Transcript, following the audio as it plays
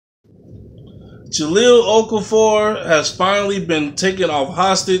Jahlil Okafor has finally been taken off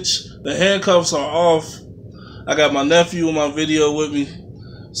hostage. The handcuffs are off. I got my nephew in my video with me.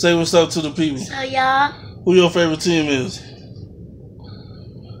 Say what's up to the people. So y'all. Who your favorite team is?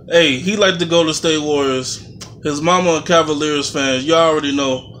 Hey, he like the Golden State Warriors. His mama a Cavaliers fan. Y'all already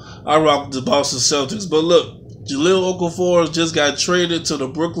know I rock the Boston Celtics. But look, Jahlil Okafor just got traded to the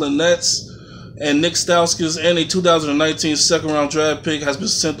Brooklyn Nets. And Nick Stauskas and a 2019 second-round draft pick has been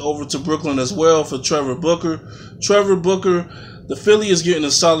sent over to Brooklyn as well for Trevor Booker. Trevor Booker, the Philly is getting a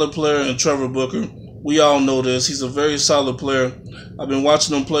solid player in Trevor Booker. We all know this. He's a very solid player. I've been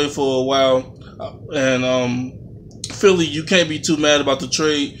watching him play for a while. And Philly, you can't be too mad about the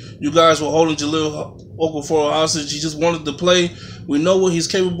trade. You guys were holding Jahlil Okafor hostage. He just wanted to play. We know what he's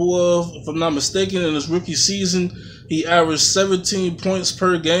capable of. If I'm not mistaken, in his rookie season, he averaged 17 points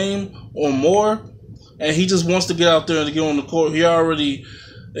per game or more. And he just wants to get out there and get on the court. He already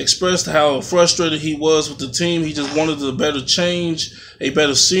expressed how frustrated he was with the team. He just wanted a better change, a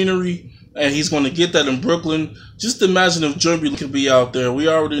better scenery. And he's going to get that in Brooklyn. Just imagine if Jeremy could be out there. We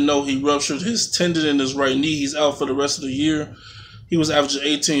already know he ruptured his tendon in his right knee. He's out for the rest of the year. He was averaging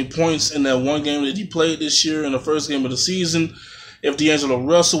 18 points in that one game that he played this year in the first game of the season. If D'Angelo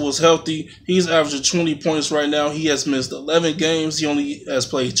Russell was healthy, he's averaging 20 points right now. He has missed 11 games. He only has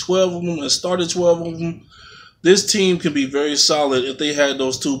played 12 of them and started 12 of them. This team can be very solid if they had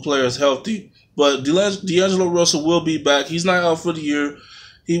those two players healthy. But D'Angelo Russell will be back. He's not out for the year.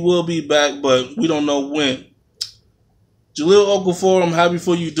 He will be back, but we don't know when. Jahlil Okafor, I'm happy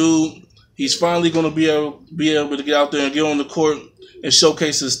for you, dude. He's finally going to be able to get out there and get on the court and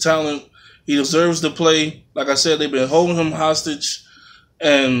showcase his talent. He deserves to play. Like I said, they've been holding him hostage.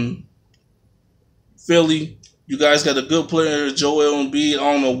 And Philly, you guys got a good player, Joel Embiid.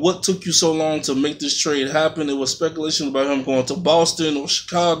 I don't know what took you so long to make this trade happen. There was speculation about him going to Boston or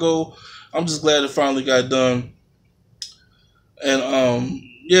Chicago. I'm just glad it finally got done. And,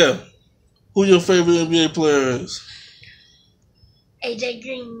 yeah. Who your favorite NBA player is? AJ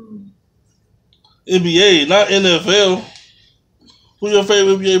Green. NBA, not NFL. Who your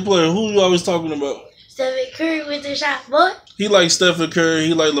favorite NBA player? Who you always talking about? Stephen Curry with the shot, boy. He like Stephen Curry.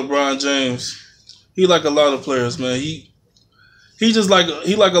 He like LeBron James. He like a lot of players, man. He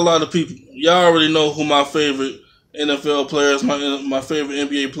like a lot of people. Y'all already know who my favorite NFL players, my favorite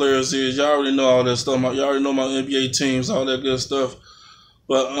NBA players is. Y'all already know all that stuff. Y'all already know my NBA teams, all that good stuff.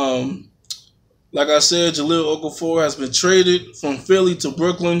 But like I said, Jahlil Okafor has been traded from Philly to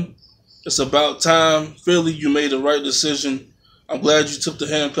Brooklyn. It's about time. Philly, you made the right decision. I'm glad you took the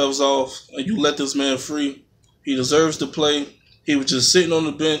handcuffs off and you let this man free. He deserves to play. He was just sitting on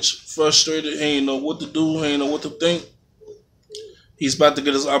the bench, frustrated. He ain't know what to do. He ain't know what to think. He's about to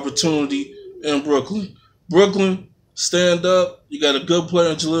get his opportunity in Brooklyn. Brooklyn, stand up. You got a good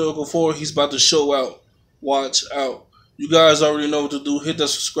player in Jahlil Okafor. He's about to show out. Watch out. You guys already know what to do. Hit that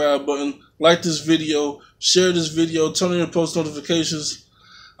subscribe button. Like this video. Share this video. Turn on your post notifications.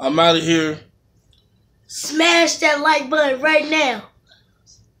 I'm out of here. Smash that like button right now.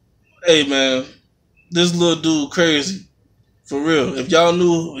 Hey man, this little dude crazy. For real. If y'all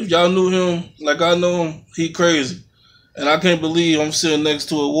knew him like I know him, he crazy. And I can't believe I'm sitting next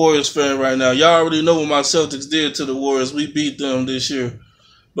to a Warriors fan right now. Y'all already know what my Celtics did to the Warriors. We beat them this year.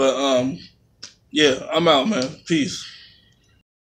 But yeah, I'm out, man. Peace.